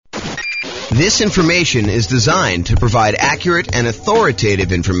This information is designed to provide accurate and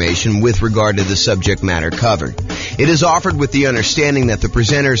authoritative information with regard to the subject matter covered. It is offered with the understanding that the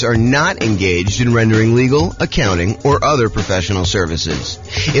presenters are not engaged in rendering legal, accounting, or other professional services.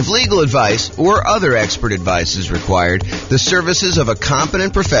 If legal advice or other expert advice is required, the services of a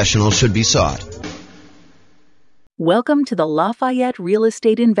competent professional should be sought. Welcome to the Lafayette Real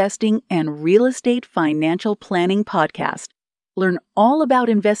Estate Investing and Real Estate Financial Planning Podcast. Learn all about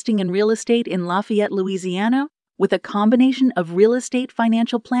investing in real estate in Lafayette, Louisiana, with a combination of real estate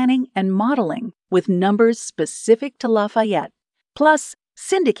financial planning and modeling with numbers specific to Lafayette, plus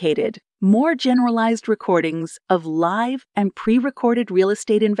syndicated, more generalized recordings of live and pre-recorded real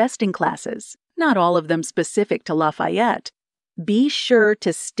estate investing classes, not all of them specific to Lafayette. Be sure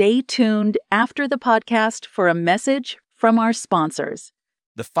to stay tuned after the podcast for a message from our sponsors.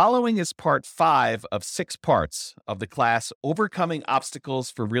 The following is part 5 of 6 parts of the class Overcoming Obstacles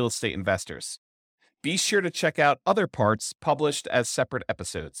for Real Estate Investors. Be sure to check out other parts published as separate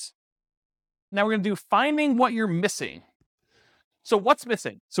episodes. Now we're going to do finding what you're missing. So what's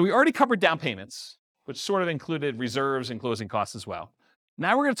missing? So we already covered down payments, which sort of included reserves and closing costs as well.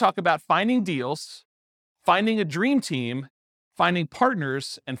 Now we're going to talk about finding deals, finding a dream team, finding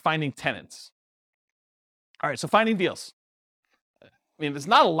partners, and finding tenants. All right, so finding deals. I mean, there's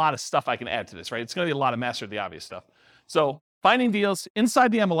not a lot of stuff I can add to this, right? It's going to be a lot of master the obvious stuff. So finding deals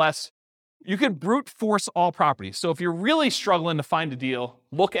inside the MLS, you can brute force all properties. So if you're really struggling to find a deal,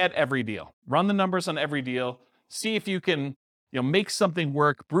 look at every deal. Run the numbers on every deal. See if you can, make something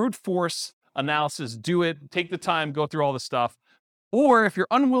work. Brute force analysis, do it. Take the time, go through all the stuff. Or if you're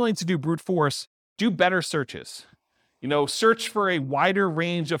unwilling to do brute force, do better searches. Search for a wider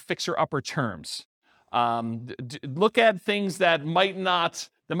range of fixer-upper terms. Look at things that might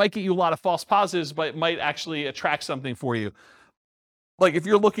get you a lot of false positives, but might actually attract something for you. Like if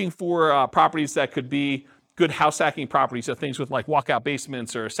you're looking for properties that could be good house hacking properties, so things with like walkout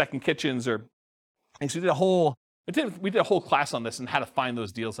basements or second kitchens or things. We did a whole class on this and how to find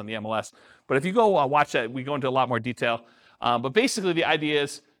those deals on the MLS. But if you go watch that, we go into a lot more detail. But basically the idea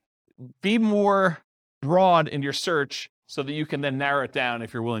is be more broad in your search so that you can then narrow it down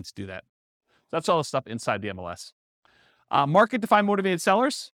if you're willing to do that. That's all the stuff inside the MLS. Market to find motivated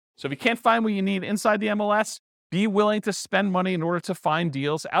sellers. So if you can't find what you need inside the MLS, be willing to spend money in order to find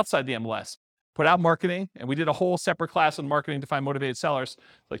deals outside the MLS. Put out marketing, and we did a whole separate class on marketing to find motivated sellers,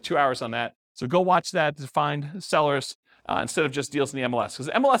 like 2 hours on that. So go watch that to find sellers instead of just deals in the MLS. Because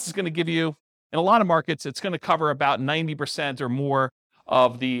MLS is going to give you, in a lot of markets, it's going to cover about 90% or more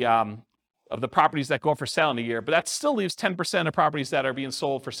of the properties that go up for sale in a year. But that still leaves 10% of properties that are being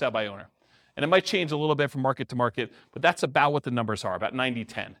sold for sale by owner. And it might change a little bit from market to market, but that's about what the numbers are, about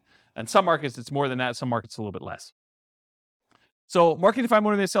 90-10. And some markets, it's more than that. Some markets, a little bit less. So marketing to find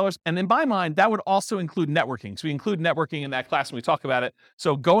motivated sellers. And in my mind, that would also include networking. So we include networking in that class when we talk about it.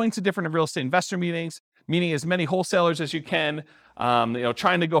 So going to different real estate investor meetings, meeting as many wholesalers as you can,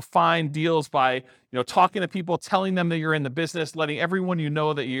 trying to go find deals by, talking to people, telling them that you're in the business, letting everyone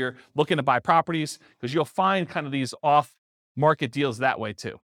that you're looking to buy properties, because you'll find kind of these off-market deals that way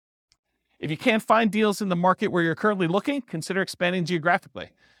too. If you can't find deals in the market where you're currently looking, consider expanding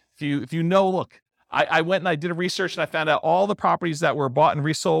geographically. If you know, look, I went and I did a research and I found out all the properties that were bought and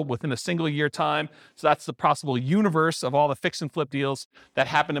resold within a single year time. So that's the possible universe of all the fix and flip deals that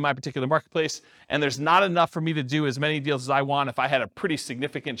happened in my particular marketplace. And there's not enough for me to do as many deals as I want if I had a pretty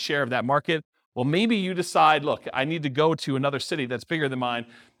significant share of that market. Well, maybe you decide, look, I need to go to another city that's bigger than mine,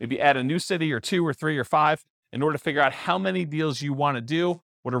 maybe add a new city or 2 or 3 or 5 in order to figure out how many deals you want to do,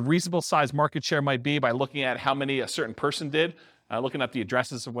 what a reasonable size market share might be by looking at how many a certain person did, looking up the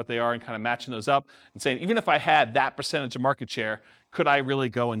addresses of what they are and kind of matching those up and saying, even if I had that percentage of market share, could I really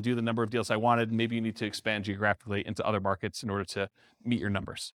go and do the number of deals I wanted? And maybe you need to expand geographically into other markets in order to meet your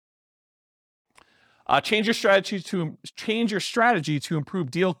numbers. Change your strategy to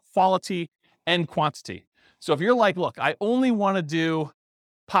improve deal quality and quantity. So if you're like, look, I only want to do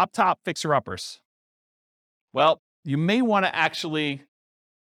pop-top fixer-uppers, well, you may want to actually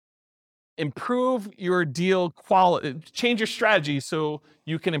improve your deal quality, change your strategy so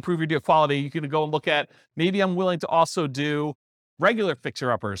you can improve your deal quality. You can go and look at, maybe I'm willing to also do regular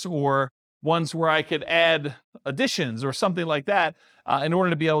fixer-uppers or ones where I could add additions or something like that in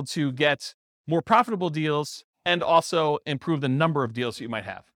order to be able to get more profitable deals and also improve the number of deals that you might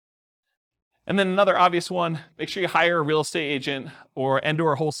have. And then another obvious one, make sure you hire a real estate agent or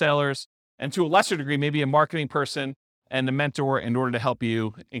wholesalers, and to a lesser degree, maybe a marketing person and a mentor in order to help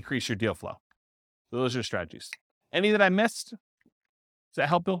you increase your deal flow. So those are strategies. Any that I missed? Does that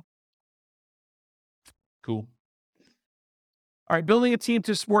help, Bill? Cool. All right, building a team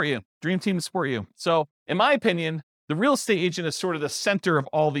to support you, dream team to support you. So in my opinion, the real estate agent is sort of the center of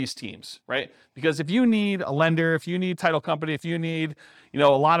all these teams, right? Because if you need a lender, if you need title company, if you need, a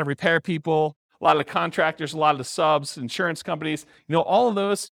lot of repair people, a lot of the contractors, a lot of the subs, insurance companies, all of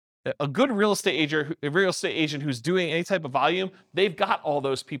those, a good real estate agent who's doing any type of volume, they've got all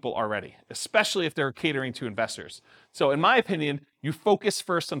those people already, especially if they're catering to investors. So in my opinion, you focus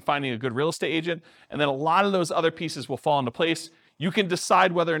first on finding a good real estate agent, and then a lot of those other pieces will fall into place. You can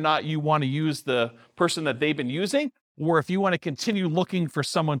decide whether or not you want to use the person that they've been using, or if you want to continue looking for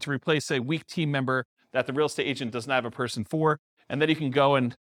someone to replace a weak team member that the real estate agent doesn't have a person for. And then you can go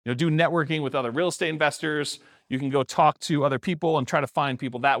and do networking with other real estate investors. You can go talk to other people and try to find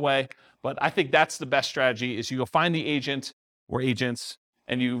people that way. But I think that's the best strategy, is you go find the agent or agents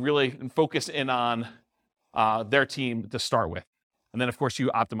and you really focus in on their team to start with. And then, of course, you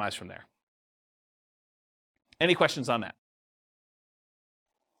optimize from there. Any questions on that?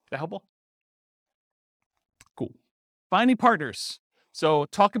 Is that helpful? Cool. Finding partners. So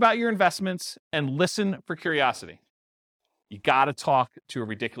talk about your investments and listen for curiosity. You got to talk to a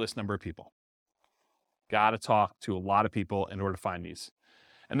ridiculous number of people. Got to talk to a lot of people in order to find these.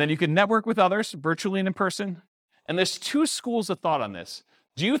 And then you can network with others, virtually and in person. And there's two schools of thought on this.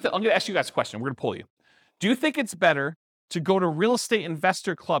 I'm going to ask you guys a question. We're going to poll you. Do you think it's better to go to real estate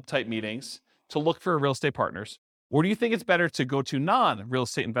investor club type meetings to look for real estate partners? Or do you think it's better to go to non-real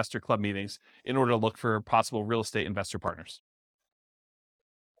estate investor club meetings in order to look for possible real estate investor partners?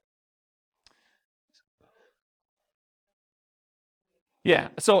 Yeah,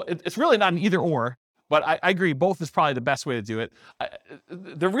 so it's really not an either or, but I agree both is probably the best way to do it.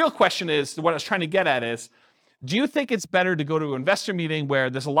 The real question is, what I was trying to get at is, do you think it's better to go to an investor meeting where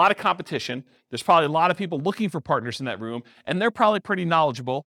there's a lot of competition, there's probably a lot of people looking for partners in that room, and they're probably pretty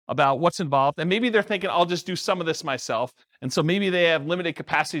knowledgeable about what's involved, and maybe they're thinking, I'll just do some of this myself, and so maybe they have limited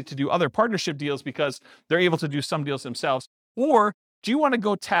capacity to do other partnership deals because they're able to do some deals themselves? Or do you want to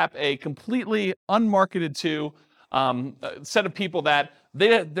go tap a completely unmarketed to set of people that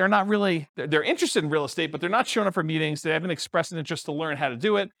they're not really, they're interested in real estate, but they're not showing up for meetings, they haven't expressed an interest to learn how to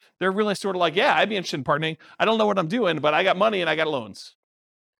do it. They're really sort of like, yeah, I'd be interested in partnering. I don't know what I'm doing, but I got money and I got loans.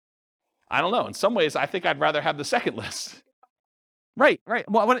 I don't know. In some ways, I think I'd rather have the second list. Right.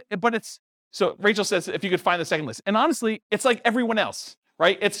 Well, but it's, so Rachel says, if you could find the second list. And honestly, it's like everyone else,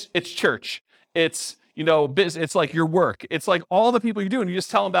 right? It's church. It's, business. It's like your work. It's like all the people you do. And you just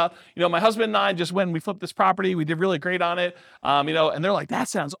tell them about, my husband and I just went and we flipped this property. We did really great on it. And they're like, that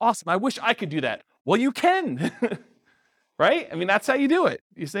sounds awesome. I wish I could do that. Well, you can, right? I mean, that's how you do it.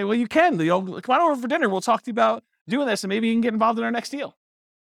 You say, well, you can, come on over for dinner. We'll talk to you about doing this and maybe you can get involved in our next deal.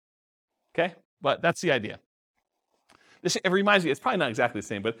 Okay. But that's the idea. It reminds me, it's probably not exactly the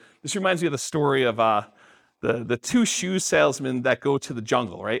same, but this reminds me of the story of the two shoe salesmen that go to the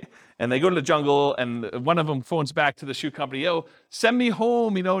jungle, right? And they go to the jungle and one of them phones back to the shoe company, yo, send me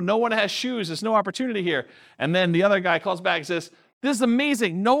home, no one has shoes, there's no opportunity here. And then the other guy calls back and says, this is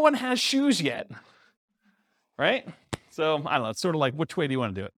amazing, no one has shoes yet, right? So, I don't know, it's sort of like, which way do you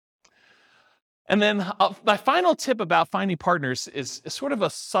want to do it? And then my final tip about finding partners is sort of a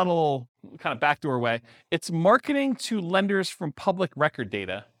subtle kind of backdoor way. It's marketing to lenders from public record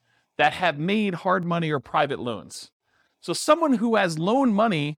data that have made hard money or private loans. So someone who has loaned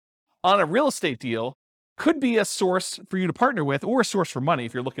money on a real estate deal could be a source for you to partner with, or a source for money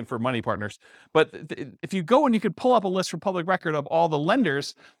if you're looking for money partners. But if you go and you could pull up a list from public record of all the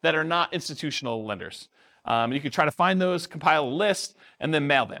lenders that are not institutional lenders. You could try to find those, compile a list, and then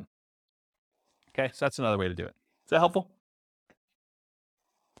mail them. Okay, so that's another way to do it. Is that helpful?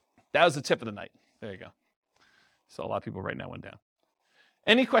 That was the tip of the night. There you go. So a lot of people writing that one down.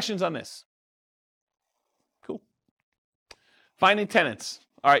 Any questions on this? Cool. Finding tenants.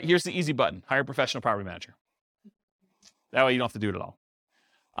 All right, here's the easy button. Hire a professional property manager. That way you don't have to do it at all.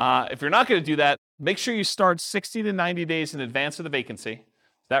 If you're not going to do that, make sure you start 60 to 90 days in advance of the vacancy.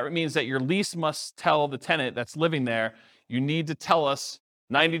 That means that your lease must tell the tenant that's living there, you need to tell us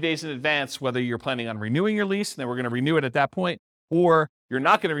 90 days in advance whether you're planning on renewing your lease, and then we're going to renew it at that point, or you're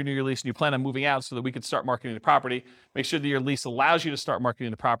not going to renew your lease and you plan on moving out so that we can start marketing the property. Make sure that your lease allows you to start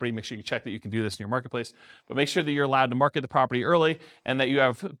marketing the property. Make sure you check that you can do this in your marketplace, but make sure that you're allowed to market the property early and that you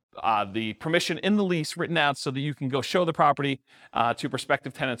have the permission in the lease written out so that you can go show the property to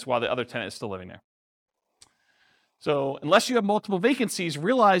prospective tenants while the other tenant is still living there. So unless you have multiple vacancies,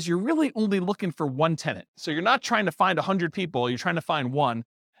 realize you're really only looking for one tenant. So you're not trying to find 100 people, you're trying to find one.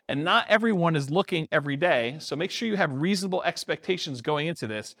 And not everyone is looking every day. So make sure you have reasonable expectations going into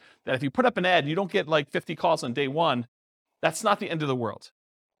this, that if you put up an ad and you don't get like 50 calls on day one, that's not the end of the world.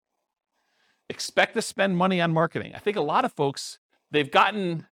 Expect to spend money on marketing. I think a lot of folks they've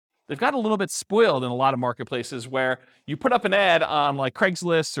gotten a little bit spoiled in a lot of marketplaces where you put up an ad on like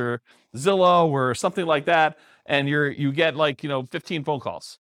Craigslist or Zillow or something like that, and you get 15 phone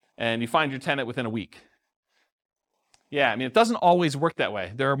calls, and you find your tenant within a week. Yeah, I mean, it doesn't always work that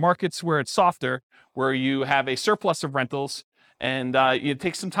way. There are markets where it's softer, where you have a surplus of rentals, and it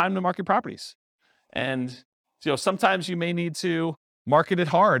takes some time to market properties. And sometimes you may need to market it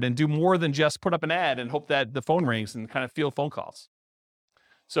hard and do more than just put up an ad and hope that the phone rings and kind of field phone calls.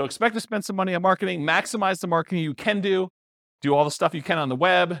 So expect to spend some money on marketing, maximize the marketing you can do all the stuff you can on the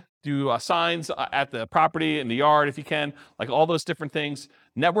web, do signs at the property, in the yard if you can, like all those different things.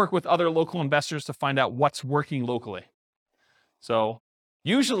 Network with other local investors to find out what's working locally. So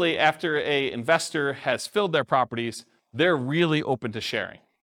usually after an investor has filled their properties, they're really open to sharing.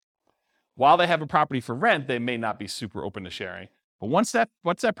 While they have a property for rent, they may not be super open to sharing. But once that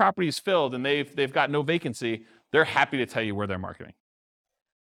property is filled and they've got no vacancy, they're happy to tell you where they're marketing.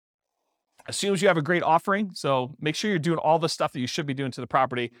 Assumes you have a great offering, so make sure you're doing all the stuff that you should be doing to the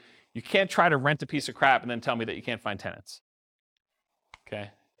property. You can't try to rent a piece of crap and then tell me that you can't find tenants. Okay?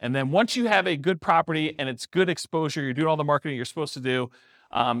 And then once you have a good property and it's good exposure, you're doing all the marketing you're supposed to do,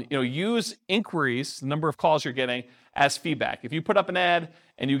 use inquiries, the number of calls you're getting, as feedback. If you put up an ad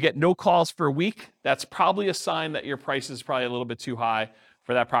and you get no calls for a week, that's probably a sign that your price is probably a little bit too high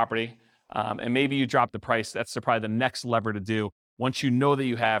for that property. And maybe you drop the price. That's probably the next lever to do. Once you know that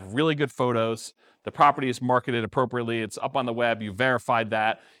you have really good photos, the property is marketed appropriately, it's up on the web, you verified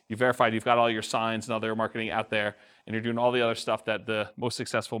that, you've got all your signs and other marketing out there, and you're doing all the other stuff that the most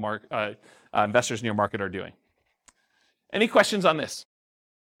successful investors in your market are doing. Any questions on this?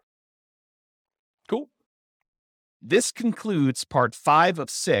 Cool. This concludes part 5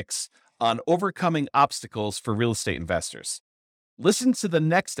 of 6 on overcoming obstacles for real estate investors. Listen to the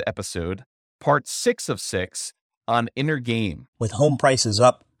next episode, part 6 of 6, on inner game. With home prices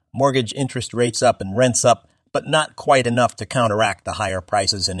up, mortgage interest rates up, and rents up, but not quite enough to counteract the higher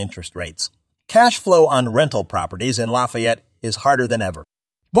prices and interest rates. Cash flow on rental properties in Lafayette is harder than ever.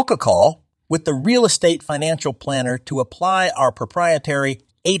 Book a call with the Real Estate Financial Planner to apply our proprietary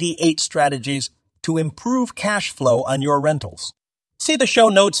 88 strategies to improve cash flow on your rentals. See the show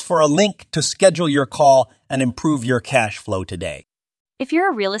notes for a link to schedule your call and improve your cash flow today. If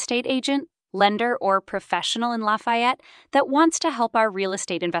you're a real estate agent, lender, or professional in Lafayette that wants to help our real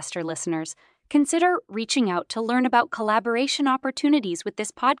estate investor listeners, consider reaching out to learn about collaboration opportunities with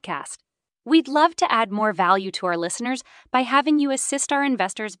this podcast. We'd love to add more value to our listeners by having you assist our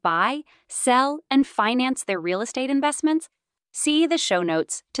investors buy, sell, and finance their real estate investments. See the show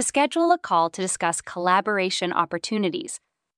notes to schedule a call to discuss collaboration opportunities.